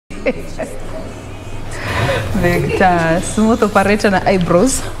Victor, smooth operator na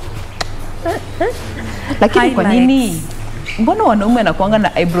eyebrows. Lakini kwa nini? Mbona wanaume wanakuanga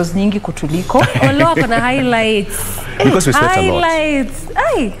na eyebrows nyingi kutuliko? Oloo kuna highlights. Because we sweat a lot.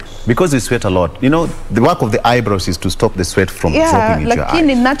 Ay. Because we sweat a lot. You know, the work of the eyebrows is to stop the sweat from dropping into your eyes.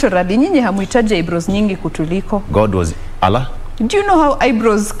 Lakini naturally, nyinyi hamuhitaji eyebrows nyingi kutuliko. God was Allah. Do you know how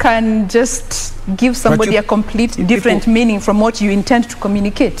eyebrows can just give somebody a complete different meaning from what you intend to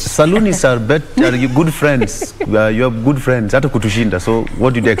communicate? Saloonists are you good friends. You are good friends. Hata kutushinda. So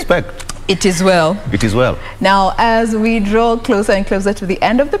what did you expect? It is well. It is well. Now, as we draw closer and closer to the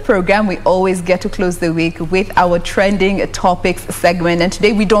end of the program, we always get to close the week with our trending topics segment. And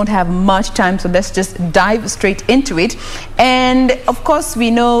today we don't have much time, so let's just dive straight into it. And of course,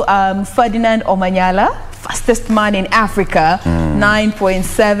 we know Ferdinand Omanyala, fastest man in Africa,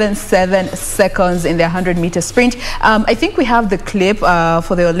 9.77 seconds in the 100-meter sprint. I think we have the clip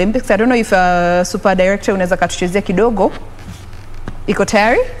for the Olympics. I don't know if super director unaweza katuchezea kidogo. Iko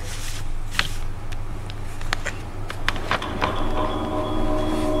tayari?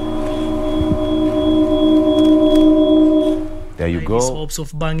 There you go. His hopes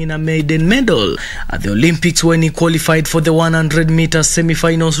of banging a maiden medal at the Olympics when he qualified for the 100-meter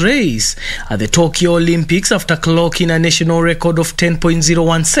semi-finals race at the Tokyo Olympics after clocking a national record of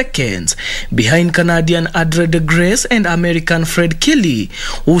 10.01 seconds behind Canadian Adre de Grace and American Fred Kelly,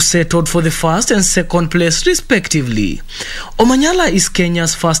 who settled for the first and second place respectively. Omanyala is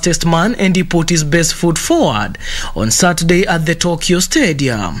Kenya's fastest man and he put his best foot forward on Saturday at the Tokyo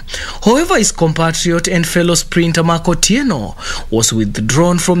Stadium. However, his compatriot and fellow sprinter Marco Tieno was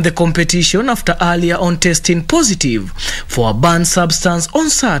withdrawn from the competition after earlier on testing positive for a banned substance on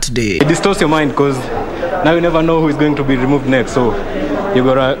Saturday. It distorts your mind because now you never know who is going to be removed next, so you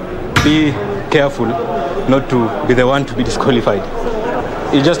gotta be careful not to be the one to be disqualified.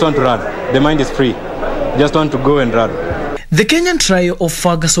 You just want to run. The mind is free. You just want to go and run. The Kenyan trio of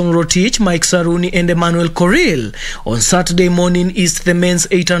Ferguson Rotich, Mike Saruni and Emmanuel Correll on Saturday morning is the men's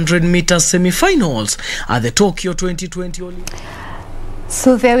 800-meter semi-finals at the Tokyo 2020 Olympics.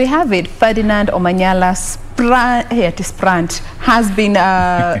 So there we have it. Ferdinand Omanyala has been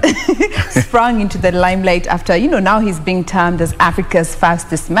sprung into the limelight after, now he's being termed as Africa's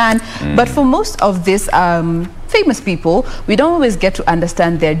fastest man. But for most of this famous people, we don't always get to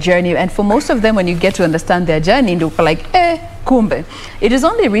understand their journey, and for most of them, when you get to understand their journey, they're like, kumbe. It is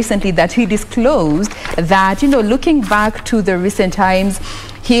only recently that he disclosed that, looking back to the recent times,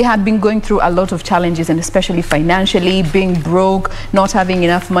 he had been going through a lot of challenges, and especially financially, being broke, not having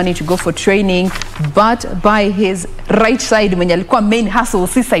enough money to go for training. But by his right side, when alikuwa main hustle,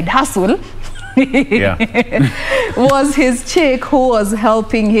 seaside hustle, was his chick who was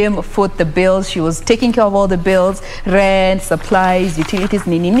helping him foot the bills. She was taking care of all the bills, rent, supplies, utilities,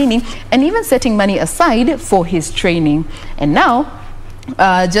 nini, and even setting money aside for his training. And now,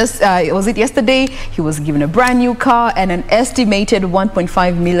 was it yesterday, he was given a brand new car, and an estimated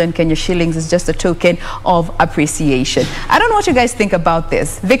 1.5 million Kenya shillings is just a token of appreciation. I don't know what you guys think about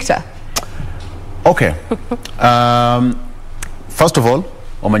this. Victor? Okay. First of all,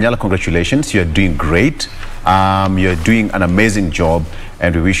 Omanyala, congratulations. You're doing great. You're doing an amazing job,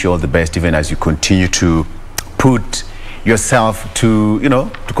 and we wish you all the best, even as you continue to put yourself to,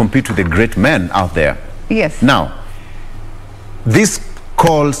 to compete with the great men out there. Yes. Now, this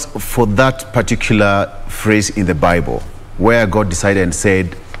calls for that particular phrase in the Bible, where God decided and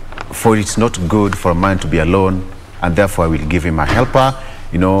said, for it's not good for a man to be alone, and therefore I will give him a helper,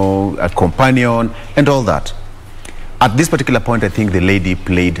 a companion, and all that. At this particular point, I think the lady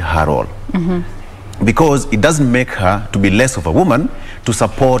played her role. Because it doesn't make her to be less of a woman to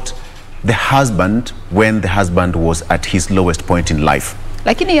support the husband when the husband was at his lowest point in life.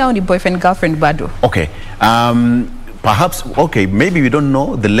 Lakini yao ni boyfriend, girlfriend bado. Okay. Perhaps, okay, maybe we don't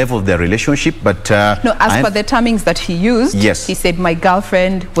know the level of their relationship, but... no, as per the timings that he used, yes, he said, my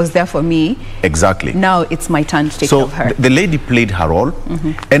girlfriend was there for me. Exactly. Now it's my turn to take care of her. So the lady played her role,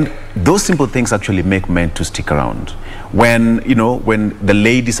 and those simple things actually make men to stick around. When, when the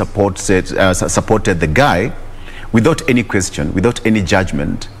lady supported the guy, without any question, without any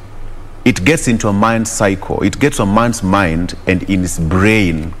judgment, it gets into a man's cycle, it gets to a man's mind and in his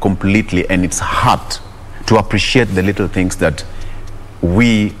brain completely, and its heart, to appreciate the little things that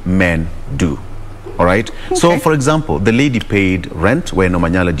we men do. All right. Okay. So, for example, the lady paid rent when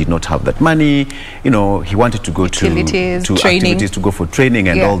Omanyala did not have that money. He wanted to go to activities, to go for training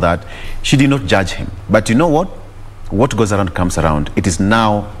and all that. She did not judge him. But you know what? What goes around comes around. It is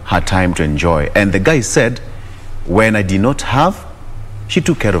now her time to enjoy. And the guy said, when I did not have, she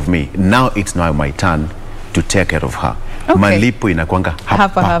took care of me. Now it's now my turn to take care of her. malipo inakwanga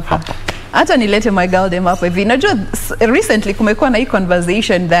hapa. Hata nilete my girl dem hapo hivi. Najua recently kumekuwa na hii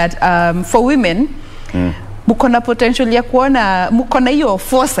conversation that for women mko na potential ya kuona, mko na hiyo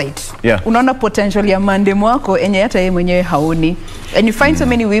foresight. Unaona potential ya mandem wako enye hata yeye mwenyewe haoni. And you find so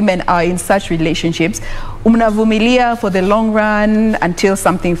many women are in such relationships. Mnavumilia for the long run until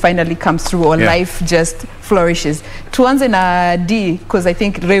something finally comes through or life just flourishes. Tuanze na D, because I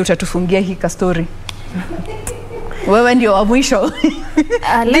think Ray utatufungia hii ka story. Wewe ndio wa mwisho.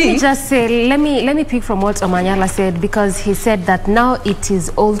 Let me just say, let me pick from what Manyara said, because he said that now it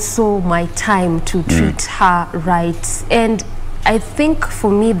is also my time to treat her right. And I think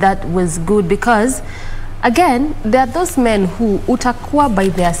for me that was good, because again, there are those men who utakuwa by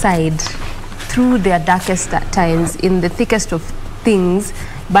their side through their darkest times, in the thickest of things,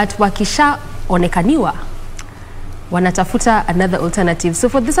 but wakisha onekaniwa wanatafuta another alternative. So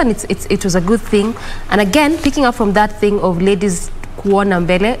for this one, it was a good thing. And again, picking up from that thing of ladies kuona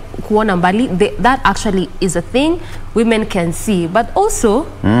mbele, kuona mbali, that actually is a thing women can see. But also,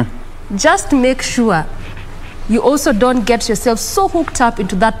 just make sure you also don't get yourself so hooked up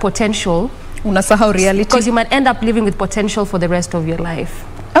into that potential. Unasahau reality. Because you might end up living with potential for the rest of your life.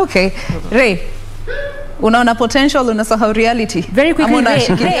 Okay. Ray, unaona potential, unasahau reality. Very quickly,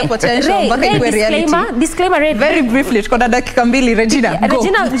 Ray, potential mpaka iwe reality. Disclaimer, Ray. Very briefly, tuko na dakika mbili, Regina.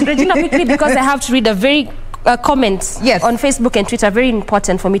 Regina, quickly, because I have to read a very comment on Facebook and Twitter. Very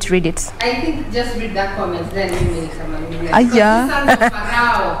important for me to read it. I think just read that comment, then you make some money.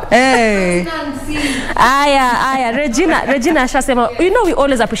 Hey. Aya, Regina Shasema, you know we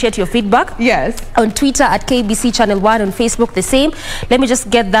always appreciate your feedback. Yes. On Twitter at KBC Channel 1, on Facebook the same. Let me just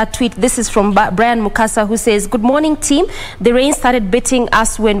get that tweet. This is from Brian Mukasa, who says, "Good morning, team. The rain started beating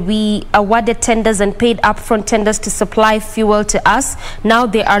us when we awarded tenders and paid upfront tenders to supply fuel to us. Now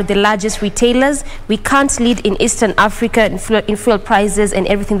they are the largest retailers. We can't lead in Eastern Africa in fuel prices and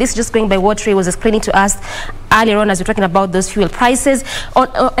everything." This is just going by what Ray was explaining to us earlier on as we're talking about those fuel prices.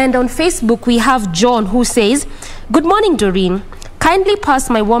 And on Facebook, we have John, who says, "Good morning, Doreen. Kindly pass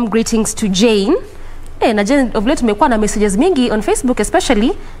my warm greetings to Jane." Na Jane, of late tumekuwa na messages mingi on Facebook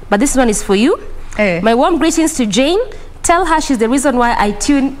especially, but this one is for you. My warm greetings to Jane. Tell her she's the reason why I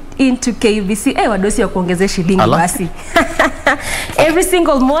tune into KBC. Wadosi ya kuongeze shilingi basi. Every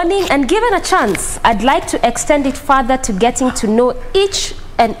single morning, and given a chance, I'd like to extend it further to getting to know each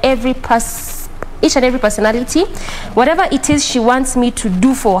and every personality. Whatever it is she wants me to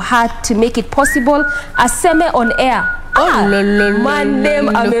do for her to make it possible, aseme on air. Mandem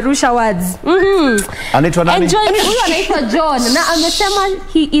amerusha words. Anaitwa nani? Huyu anaitwa John na amesema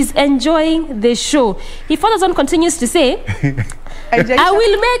he is enjoying the show. He follows on, continues to say, "I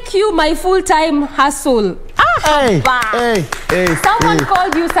will make you my full-time hustle." Someone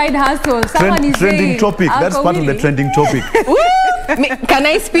called you side hustle. Someone is trending topic. That's part of the trending topic. Can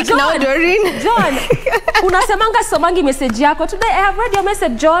I speak now, Doreen? John, unasemanga somangi message yako. Today I have read your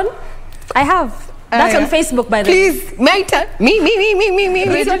message, John. I have. That's on Facebook, by the way. Please, my turn. Me.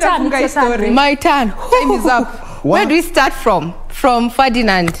 It's your turn. My turn. Time is up. Where do we start from? From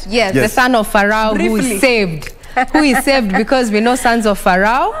Ferdinand. Yes. The son of Pharaoh, who is saved. Who is saved, because we know sons of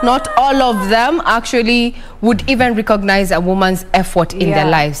Pharaoh, not all of them actually would even recognize a woman's effort in their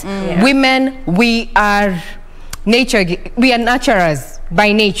lives. Women, we are naturals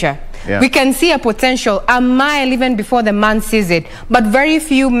by nature. We can see a potential a mile even before the man sees it, but very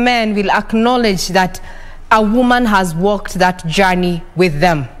few men will acknowledge that a woman has walked that journey with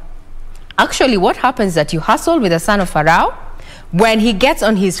them. Actually, what happens is that you hustle with the son of Pharaoh. When he gets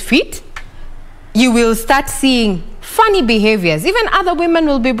on his feet, you will start seeing funny behaviors. Even other women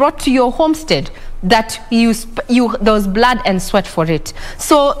will be brought to your homestead that there was blood and sweat for it.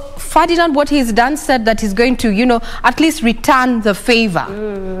 So Ferdinand, what he's done, said that he's going to, at least return the favor.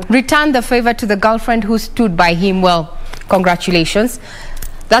 Return the favor to the girlfriend who stood by him. Well, congratulations.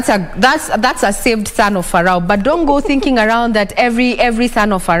 That's a saved son of Pharaoh. But don't go thinking around that every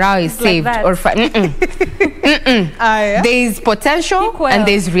son of Pharaoh is saved. There is potential and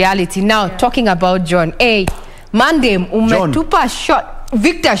there is reality. Now, talking about John. Mandem, umetupa shot.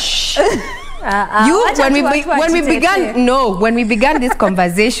 Victor, when we began this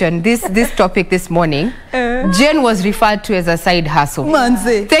conversation, this topic this morning, Jane was referred to as a side hustle.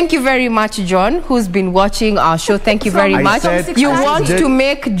 Thank you very much, John, who's been watching our show. Thank you very much. You want to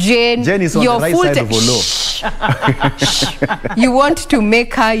make Jane is on your the right full side of Oloo. You want to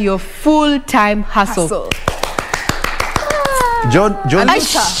make her your full-time hustle. John,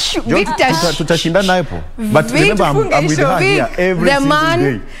 Victor, hapo. But remember, I'm with her here every single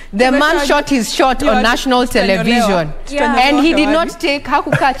day. The man shot his shot on national television. And he did not take,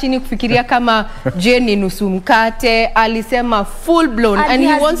 hakukaa chini kufikiria kama Jain ni nusu mkate, alisema full blown. And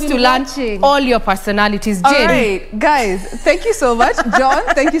he wants to learn all your personalities. Jain. All right, guys, thank you so much. John,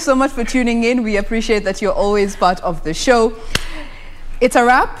 thank you so much for tuning in. We appreciate that you're always part of the show. It's a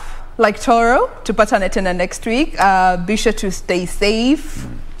wrap. Like Toro, tupatane tena next week. Be sure to stay safe,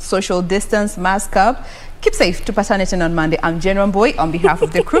 social distance, mask up. Keep safe. Tupatane tena on Monday. I'm Jain Wambui on behalf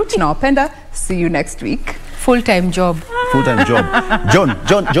of the crew. Tunawapenda. See you next week. Full-time job. Full-time job. John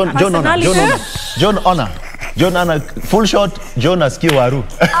Honor. Full shot. John Askiwaru.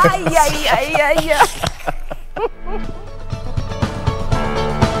 Ay.